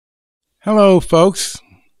Hello, folks.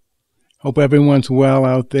 Hope everyone's well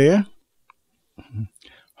out there.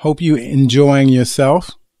 Hope you're enjoying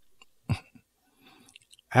yourself.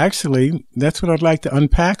 Actually, that's what I'd like to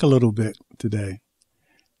unpack a little bit today.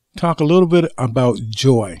 Talk a little bit about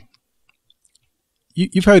joy.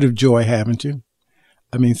 You've heard of joy, haven't you?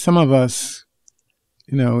 I mean, some of us,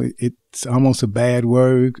 it's almost a bad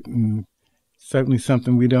word, and certainly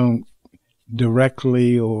something we don't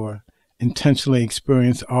directly or intentionally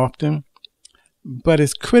experience often. But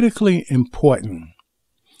it's critically important.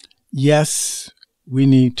 Yes, we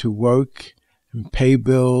need to work and pay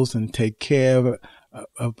bills and take care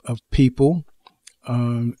of people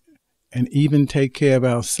and even take care of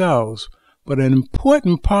ourselves. But an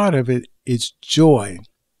important part of it is joy.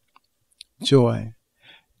 Joy.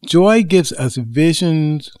 Joy gives us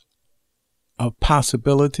visions of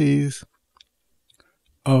possibilities,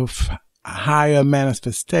 of higher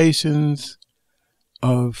manifestations,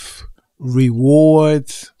 of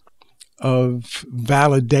rewards, of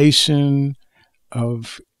validation,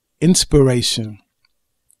 of inspiration.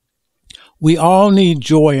 We all need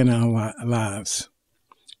joy in our lives.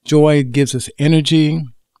 Joy gives us energy.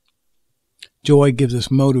 Joy gives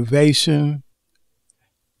us motivation,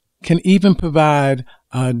 can even provide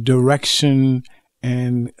direction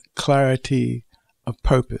and clarity of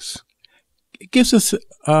purpose. It gives us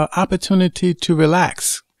an opportunity to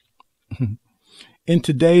relax. In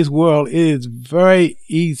today's world, it is very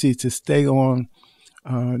easy to stay on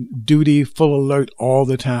duty, full alert all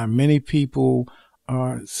the time. Many people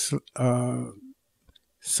are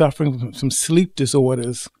suffering from some sleep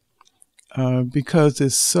disorders because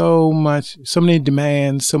there's so many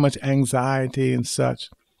demands, so much anxiety and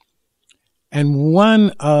such. And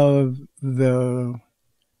one of the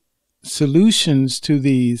solutions to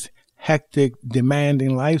these hectic,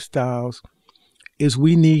 demanding lifestyles is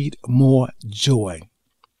we need more joy.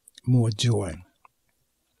 More joy.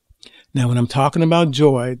 Now, when I'm talking about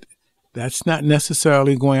joy, that's not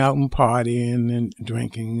necessarily going out and partying and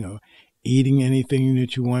drinking or eating anything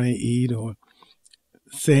that you want to eat or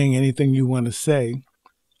saying anything you want to say.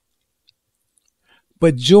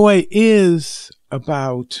 But joy is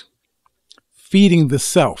about feeding the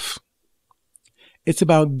self. It's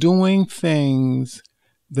about doing things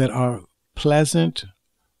that are pleasant,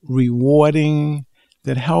 rewarding,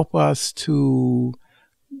 that help us to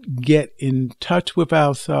get in touch with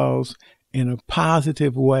ourselves in a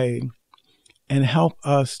positive way and help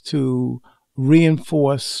us to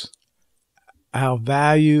reinforce our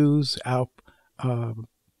values, our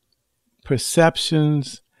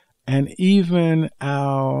perceptions, and even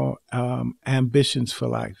our ambitions for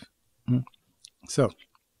life. So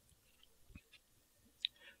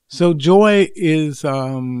joy is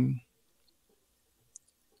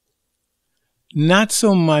not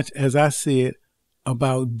so much, as I see it,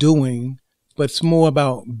 about doing, but it's more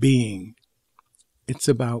about being. It's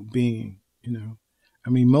about being, I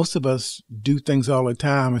mean, most of us do things all the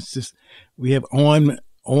time. It's just we have on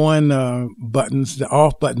buttons. The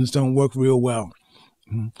off buttons don't work real well.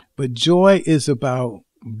 But joy is about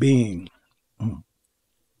being.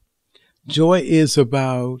 Joy is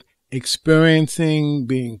about experiencing,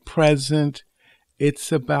 being present.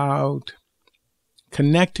 It's about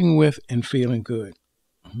connecting with and feeling good.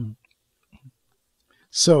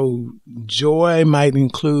 So joy might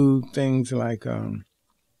include things like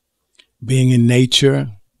being in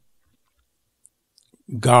nature,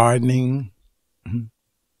 gardening,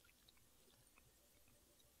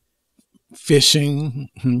 fishing,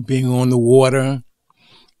 being on the water,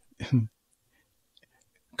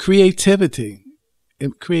 creativity.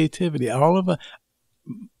 All of us,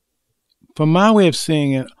 from my way of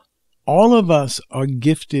seeing it, all of us are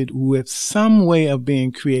gifted with some way of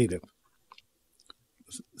being creative.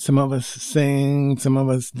 Some of us sing, some of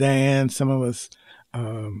us dance, some of us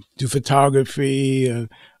do photography,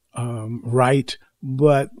 write,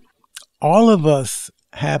 but all of us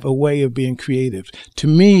have a way of being creative. To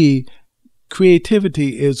me,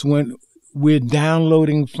 creativity is when we're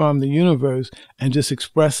downloading from the universe and just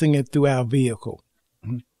expressing it through our vehicle.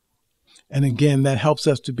 And again, that helps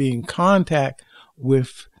us to be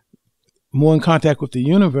more in contact with the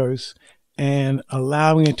universe and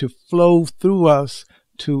allowing it to flow through us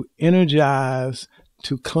to energize,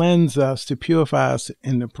 to cleanse us, to purify us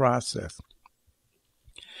in the process.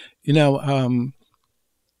 In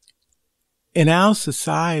our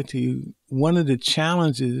society, one of the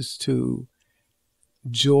challenges to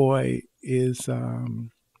joy is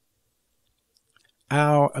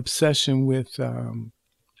our obsession with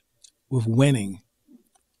winning,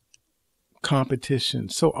 competition.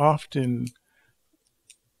 So often,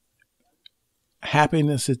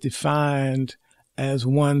 happiness is defined as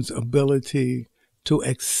one's ability to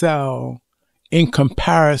excel in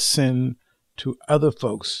comparison to other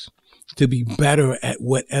folks, to be better at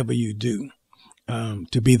whatever you do,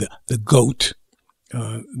 to be the GOAT,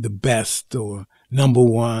 the best, or number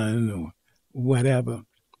one, or whatever.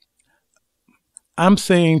 I'm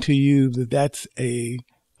saying to you that that's a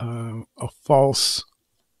false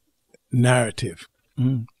narrative.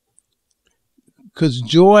 Because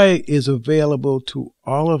joy is available to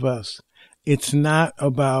all of us. It's not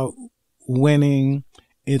about winning.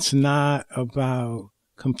 It's not about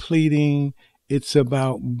completing. It's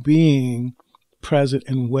about being present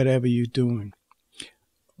in whatever you're doing.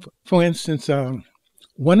 For instance,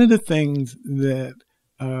 one of the things that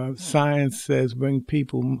science says bring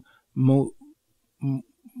people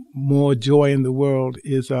more joy in the world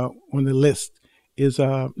is on the list is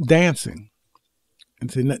dancing.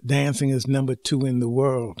 And so dancing is number 2 in the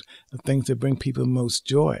world of things that bring people most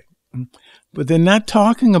joy. But they're not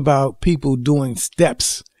talking about people doing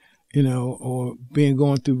steps, or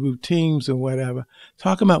going through routines or whatever.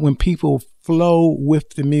 Talking about when people flow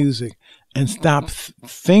with the music and stop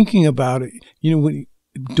thinking about it.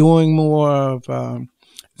 Doing more of,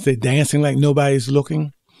 say, dancing like nobody's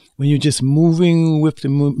looking. When you're just moving with the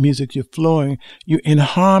music, you're flowing, you're in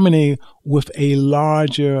harmony with a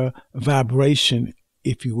larger vibration,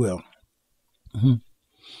 if you will.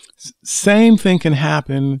 Same thing can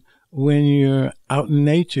happen when you're out in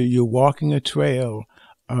nature. You're walking a trail.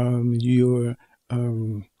 You're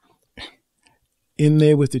in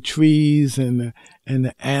there with the trees and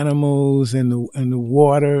the animals and the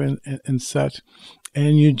water and such.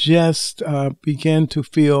 And you just begin to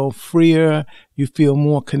feel freer. You feel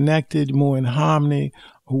more connected, more in harmony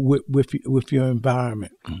with your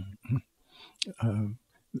environment.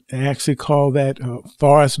 They actually call that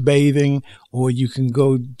forest bathing, or you can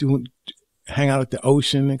go hang out at the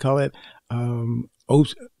ocean and call it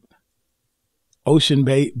ocean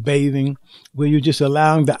bathing, where you're just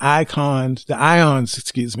allowing the ions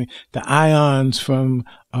from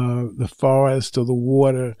the forest or the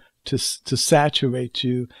water to saturate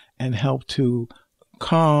you and help to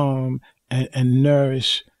calm and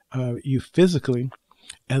nourish you physically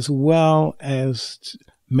as well as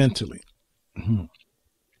mentally.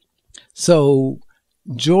 So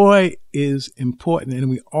joy is important, and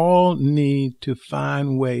we all need to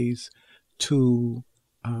find ways to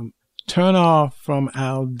turn off from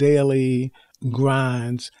our daily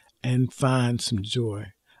grinds and find some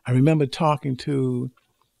joy. I remember talking to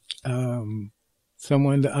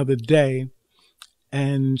someone the other day,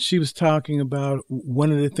 and she was talking about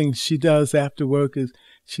one of the things she does after work is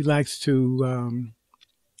she likes to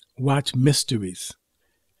watch mysteries.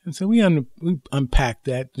 And so we unpacked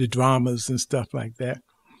that, the dramas and stuff like that.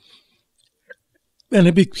 And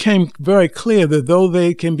it became very clear that though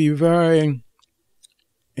they can be very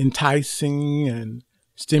enticing and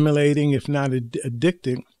stimulating, if not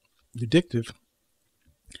addictive,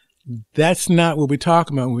 that's not what we're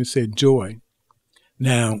talking about when we say joy.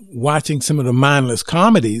 Now, watching some of the mindless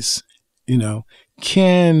comedies,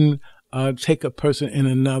 can take a person in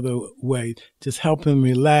another way, just help them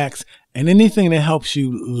relax. And anything that helps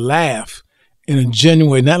you laugh in a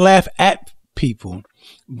genuine way, not laugh at people,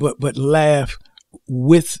 but laugh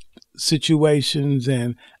with situations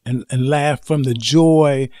and laugh from the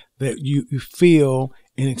joy that you feel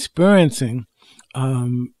in experiencing,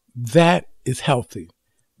 that is healthy.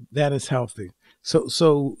 That is healthy.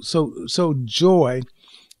 So joy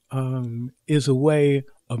is a way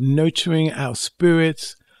of nurturing our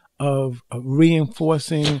spirits, of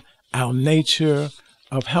reinforcing our nature,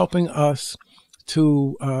 of helping us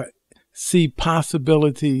to see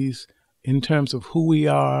possibilities in terms of who we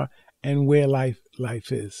are and where life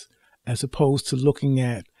is, as opposed to looking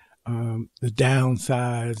at the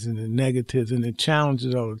downsides and the negatives and the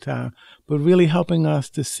challenges all the time, but really helping us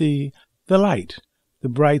to see the light, the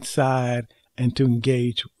bright side, and to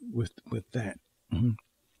engage with that.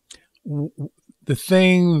 The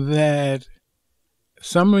thing that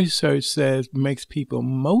some research says makes people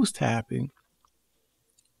most happy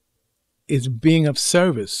is being of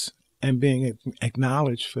service and being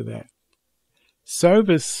acknowledged for that.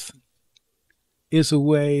 Service is a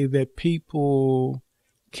way that people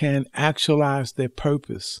can actualize their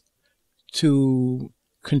purpose, to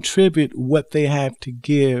contribute what they have to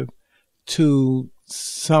give to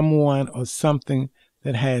someone or something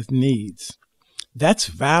that has needs. That's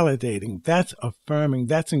validating, that's affirming,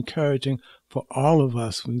 that's encouraging for all of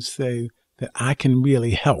us when we say that I can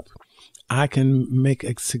really help. I can make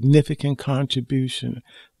a significant contribution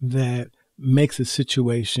that makes a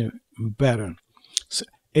situation better. So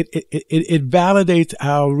it validates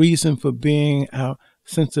our reason for being, our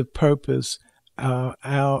sense of purpose,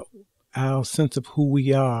 our our sense of who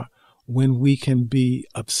we are when we can be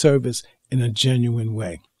of service in a genuine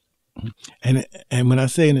way. And when I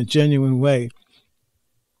say in a genuine way,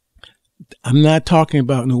 I'm not talking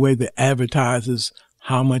about in a way that advertises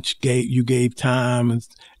how much you gave time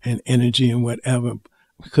and energy and whatever,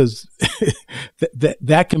 because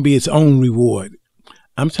that can be its own reward.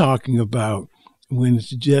 I'm talking about when it's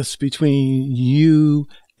just between you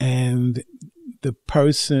and the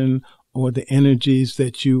person or the energies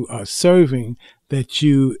that you are serving, that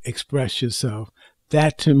you express yourself.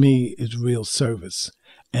 That to me is real service.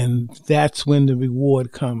 And that's when the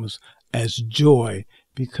reward comes as joy,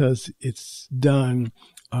 because it's done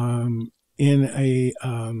in a,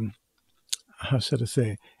 how should I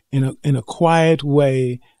say, in a quiet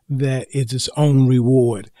way that is its own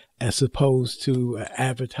reward, as opposed to an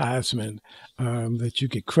advertisement that you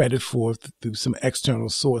get credit for through some external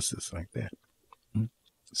sources like that.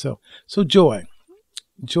 So joy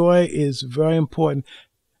is very important.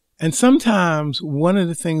 And sometimes one of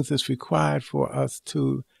the things that's required for us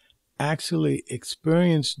to actually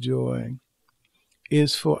experience joy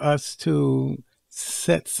is for us to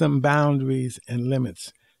set some boundaries and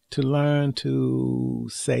limits, to learn to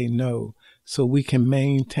say no, so we can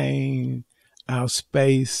maintain our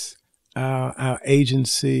space, our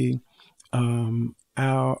agency,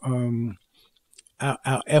 our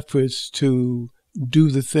efforts to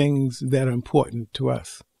do the things that are important to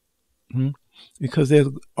us. Because there's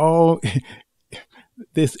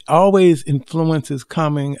always influences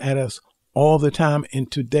coming at us all the time in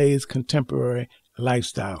today's contemporary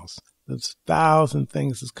lifestyles. There's 1,000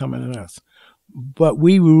 things that's coming at us. But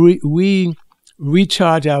we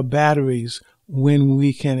recharge our batteries when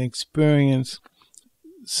we can experience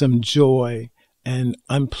some joy and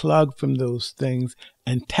unplug from those things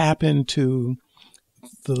and tap into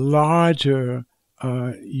the larger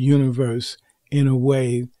universe in a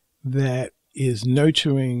way that is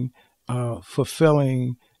nurturing,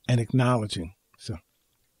 fulfilling, and acknowledging. So,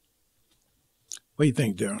 what do you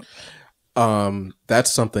think, Darren?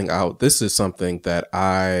 That's something out. This is something that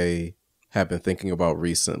I have been thinking about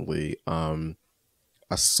recently.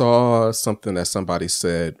 I saw something that somebody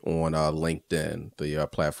said on LinkedIn, the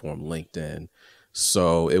platform LinkedIn.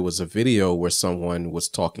 So it was a video where someone was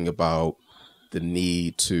talking about the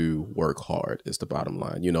need to work hard is the bottom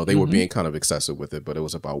line. You know, they were being kind of excessive with it, but it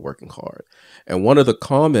was about working hard. And one of the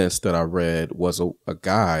comments that I read was a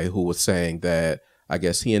guy who was saying that I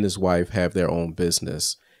guess he and his wife have their own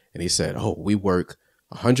business. And he said, oh, we work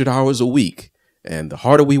 100 hours a week. And the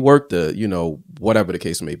harder we work, the, you know, whatever the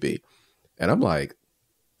case may be. And I'm like,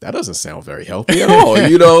 that doesn't sound very healthy at all.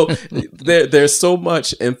 You know, there's so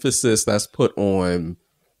much emphasis that's put on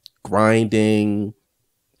grinding,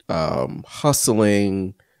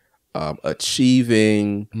 hustling,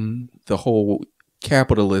 achieving, the whole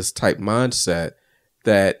capitalist type mindset,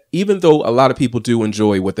 that even though a lot of people do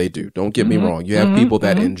enjoy what they do, don't get me wrong, you have people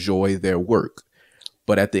that enjoy their work,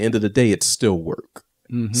 but at the end of the day, it's still work.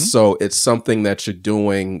 So it's something that you're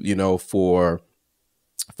doing, you know, for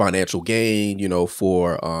financial gain, you know,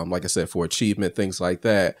 for, like I said, for achievement, things like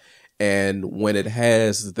that. And when it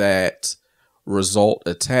has that result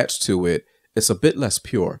attached to it, it's a bit less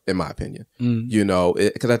pure, in my opinion, you know,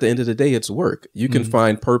 because at the end of the day, it's work. You can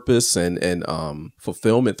find purpose and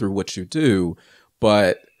fulfillment through what you do,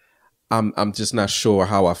 but I'm just not sure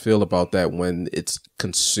how I feel about that when it's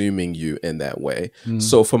consuming you in that way.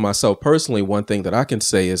 So for myself personally, one thing that I can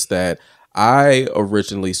say is that I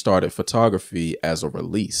originally started photography as a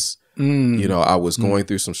release. You know, I was going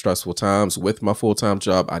through some stressful times with my full-time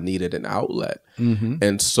job. I needed an outlet.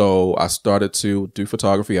 And so I started to do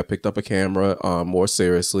photography. I picked up a camera more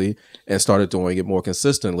seriously and started doing it more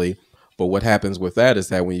consistently. But what happens with that is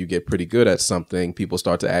that when you get pretty good at something, people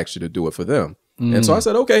start to ask you to do it for them. And so I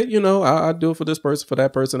said, okay, you know, I do it for this person, for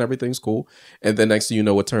that person. Everything's cool. And then next thing you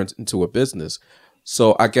know, it turns into a business.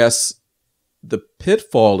 So I guess the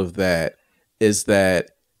pitfall of that is that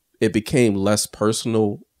it became less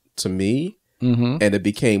personal to me, and it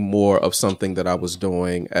became more of something that I was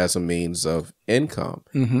doing as a means of income.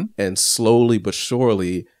 And slowly but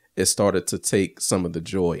surely, it started to take some of the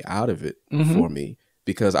joy out of it for me,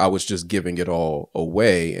 because I was just giving it all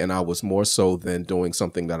away. And I was more so than doing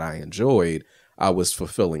something that I enjoyed, I was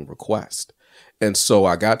fulfilling requests. And so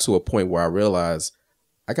I got to a point where I realized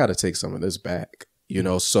I got to take some of this back, you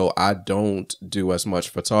know, so I don't do as much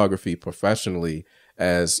photography professionally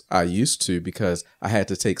as I used to, because I had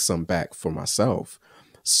to take some back for myself.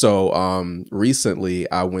 So recently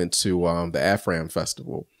I went to the AFRAM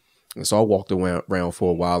Festival. And so I walked around for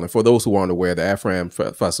a while. And for those who aren't aware, the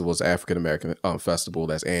AFRAM Festival is African American festival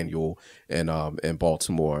that's annual in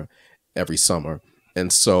Baltimore. every summer.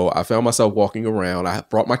 And so I found myself walking around. I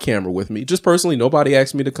brought my camera with me, just personally. Nobody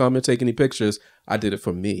asked me to come and take any pictures. I did it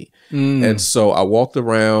for me. And so I walked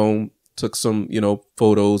around, took some,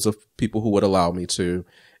 photos of people who would allow me to.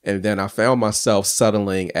 And then I found myself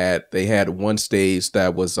settling they had one stage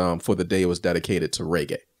that was, for the day, it was dedicated to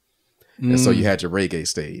reggae. And so you had your reggae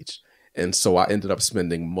stage. And so I ended up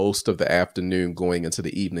spending most of the afternoon going into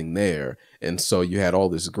the evening there. And so you had all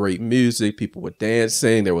this great music. People were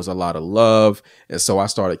dancing. There was a lot of love. And so I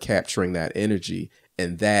started capturing that energy.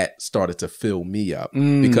 And that started to fill me up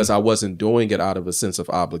because I wasn't doing it out of a sense of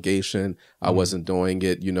obligation. I wasn't doing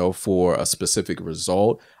it, for a specific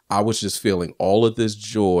result. I was just feeling all of this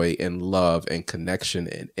joy and love and connection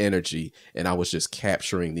and energy. And I was just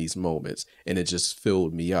capturing these moments and it just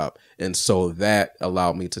filled me up. And so that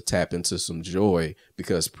allowed me to tap into some joy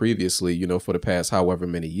because previously, for the past however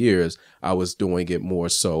many years, I was doing it more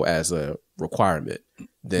so as a requirement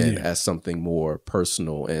than as something more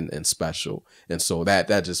personal and special. And so that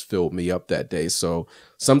just filled me up that day. So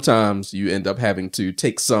sometimes you end up having to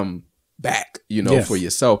take some back, for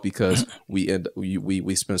yourself because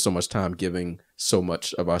we spend so much time giving so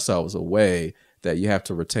much of ourselves away that you have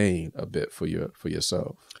to retain a bit for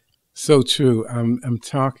yourself. So true. I'm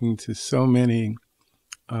talking to so many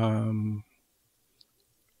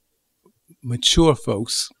mature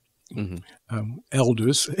folks,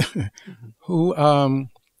 elders, who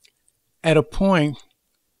at a point,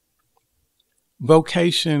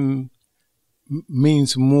 vocation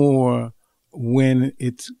means more when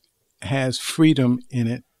it has freedom in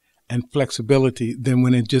it and flexibility than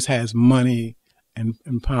when it just has money and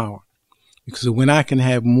power. Because when I can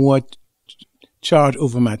have more charge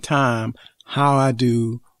over my time, how I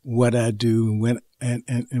do, what I do, when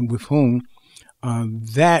and with whom,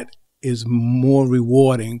 that is more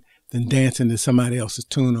rewarding than dancing to somebody else's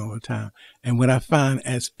tune all the time. And what I find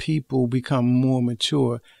as people become more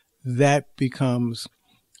mature, that becomes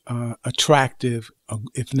attractive,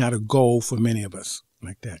 if not a goal for many of us,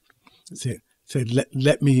 like that. Say,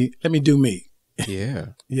 let me do me. Yeah.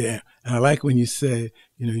 Yeah. And I like when you say,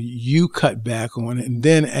 you cut back on it, and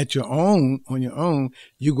then on your own,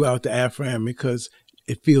 you go out to Afram because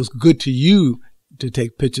it feels good to you to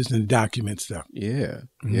take pictures and document stuff. Yeah.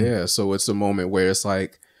 Yeah. So it's a moment where it's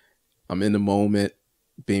like, I'm in the moment,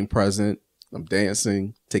 being present, I'm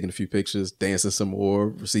dancing, taking a few pictures, dancing some more,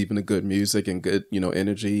 receiving the good music and good,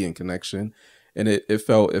 energy and connection. And it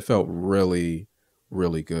felt really,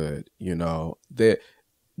 really good. That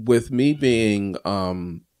with me being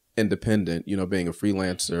independent, being a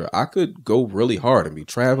freelancer, I could go really hard and be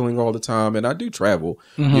traveling all the time. And I do travel,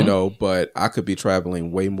 but I could be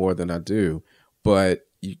traveling way more than I do. But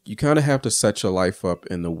you kind of have to set your life up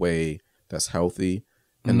in the way that's healthy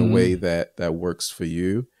and the way that works for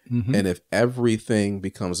you. And if everything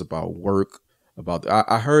becomes about work,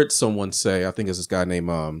 I heard someone say, I think it's this guy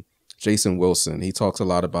named Jason Wilson. He talks a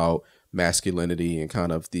lot about masculinity and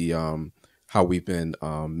kind of the how we've been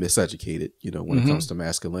miseducated, when it comes to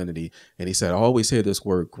masculinity. And he said, I always hear this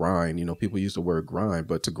word grind. People use the word grind,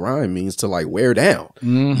 but to grind means to like wear down,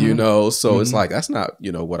 so it's like, that's not,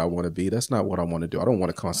 what I want to be. That's not what I want to do. I don't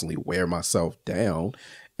want to constantly wear myself down.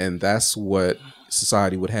 And that's what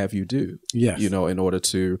society would have you do, in order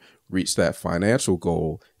to reach that financial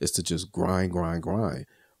goal is to just grind.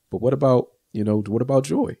 But what about, what about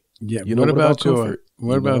joy? Yeah. What about joy? Comfort,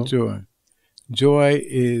 what about joy? Joy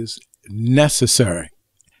is necessary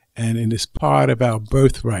and it is part of our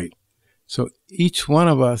birthright. So each one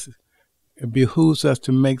of us, it behooves us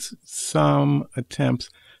to make some attempts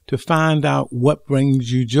to find out what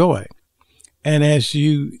brings you joy. And as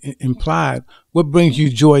you implied, what brings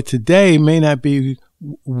you joy today may not be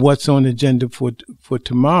what's on the agenda for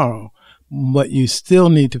tomorrow, but you still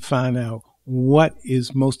need to find out what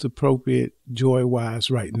is most appropriate joy-wise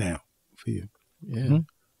right now for you. Yeah.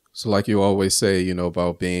 So like you always say,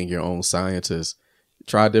 about being your own scientist,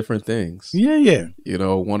 try different things. Yeah.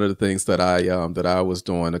 One of the things that I was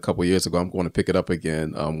doing a couple of years ago, I'm going to pick it up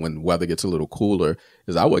again when weather gets a little cooler,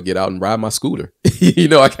 is I would get out and ride my scooter.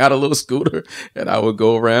 I got a little scooter and I would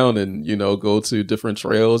go around and, go to different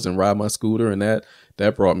trails and ride my scooter. And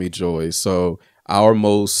that brought me joy. So our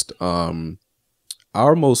most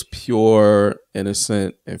pure,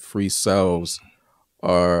 innocent and free selves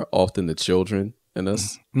are often the children in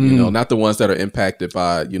us, not the ones that are impacted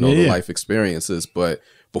by, the life experiences, but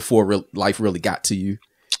before life really got to you,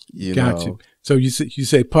 Got you. So you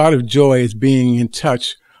say part of joy is being in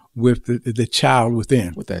touch with the child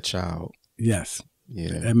within. With that child. Yes.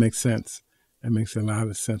 Yeah. That makes sense. That makes a lot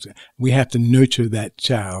of sense. We have to nurture that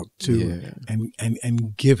child too,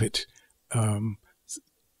 and give it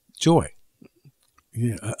joy.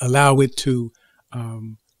 Yeah, allow it to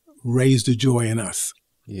raise the joy in us.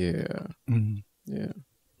 Yeah. Mm-hmm. Yeah.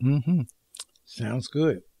 Mm-hmm. Sounds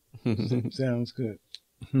good. Sounds good.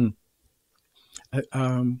 Mm-hmm.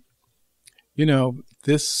 You know,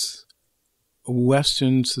 this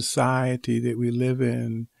Western society that we live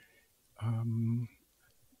in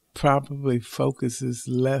probably focuses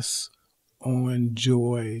less on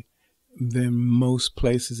joy than most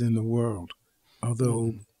places in the world.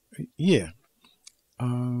 Although, yeah,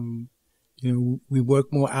 you know, we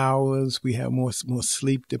work more hours, we have more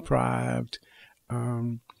sleep deprived,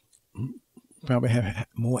 probably have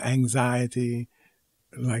more anxiety,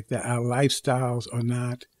 like that. Our lifestyles are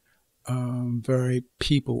not very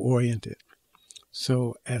people oriented.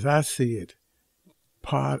 So, as I see it,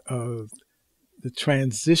 part of the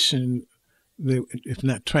transition, if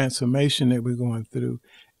not transformation, that we're going through,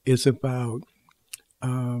 is about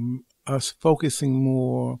us focusing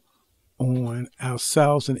more on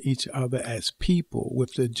ourselves and each other as people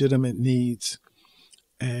with legitimate needs,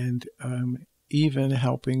 and even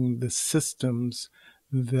helping the systems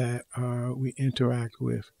that we interact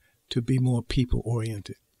with to be more people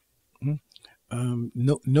oriented.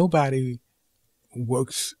 Nobody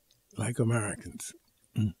works like Americans.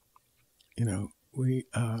 You know, we,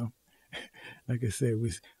 like I said,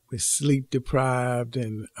 we're sleep deprived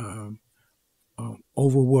and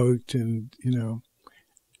overworked, and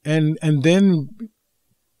and then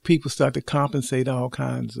people start to compensate all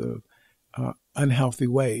kinds of unhealthy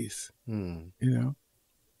ways. Again,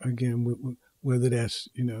 whether that's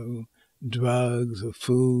drugs or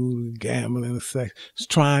food, gambling or sex, it's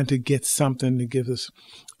trying to get something to give us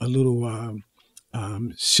a little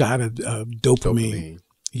shot of dopamine.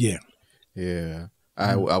 Yeah. Yeah.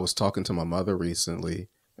 I was talking to my mother recently,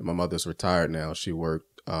 and my mother's retired now. She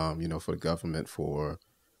worked, for the government for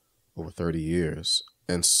over 30 years.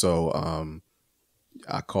 And so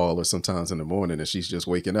I call her sometimes in the morning and she's just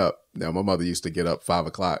waking up. Now, my mother used to get up 5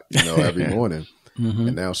 o'clock, every morning.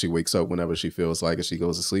 And now she wakes up whenever she feels like it. She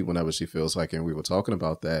goes to sleep whenever she feels like it. And we were talking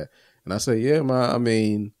about that. And I say, yeah, Ma, I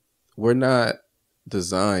mean, we're not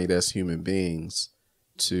designed as human beings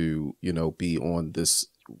to, be on this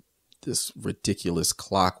ridiculous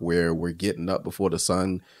clock where we're getting up before the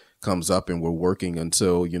sun comes up and we're working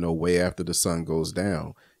until, way after the sun goes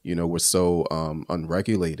down. We're so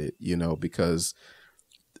unregulated, because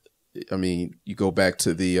I mean, you go back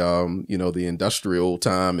to the, the industrial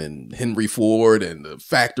time and Henry Ford and the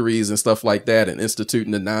factories and stuff like that, and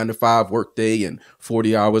instituting the 9-to-5 workday and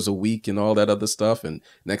 40 hours a week and all that other stuff. And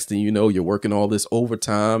next thing you know, you're working all this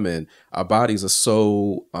overtime, and our bodies are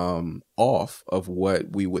so off of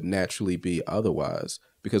what we would naturally be otherwise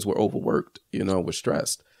because we're overworked, we're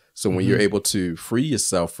stressed. So when you're able to free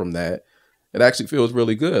yourself from that, it actually feels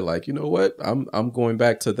really good. Like, you know what? I'm going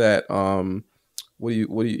back to that. What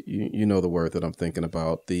do you know the word that I'm thinking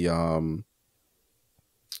about? The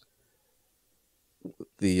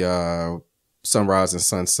sunrise and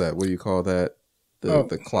sunset. What do you call that?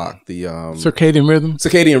 The clock. The circadian rhythm.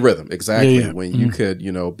 Circadian rhythm. Exactly. Yeah. When you could,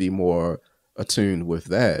 be more attuned with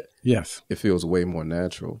that. Yes. It feels way more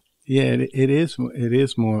natural. Yeah, it is. It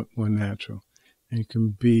is more natural, and you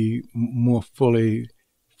can be more fully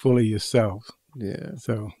yourself. Yeah.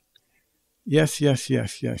 So, yes.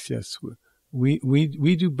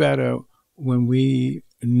 We do better when we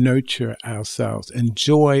nurture ourselves, and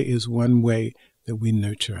joy is one way that we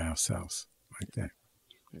nurture ourselves like that.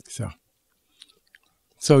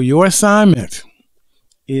 So your assignment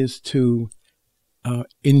is to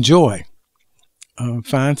enjoy,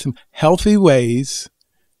 find some healthy ways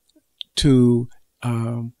to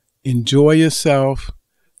enjoy yourself,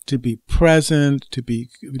 to be present, to be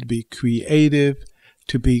creative,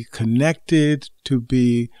 to be connected, to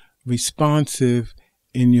be responsive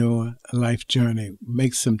in your life journey.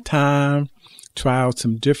 Make some time, try out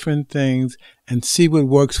some different things, and see what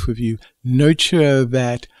works for you. Nurture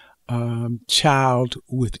that child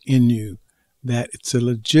within you, that it's a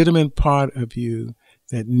legitimate part of you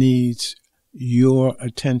that needs your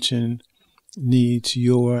attention, needs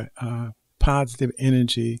your positive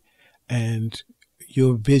energy, and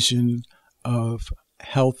your vision of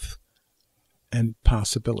health and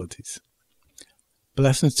possibilities.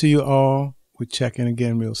 Blessings to you all. We'll check in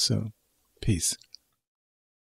again real soon. Peace.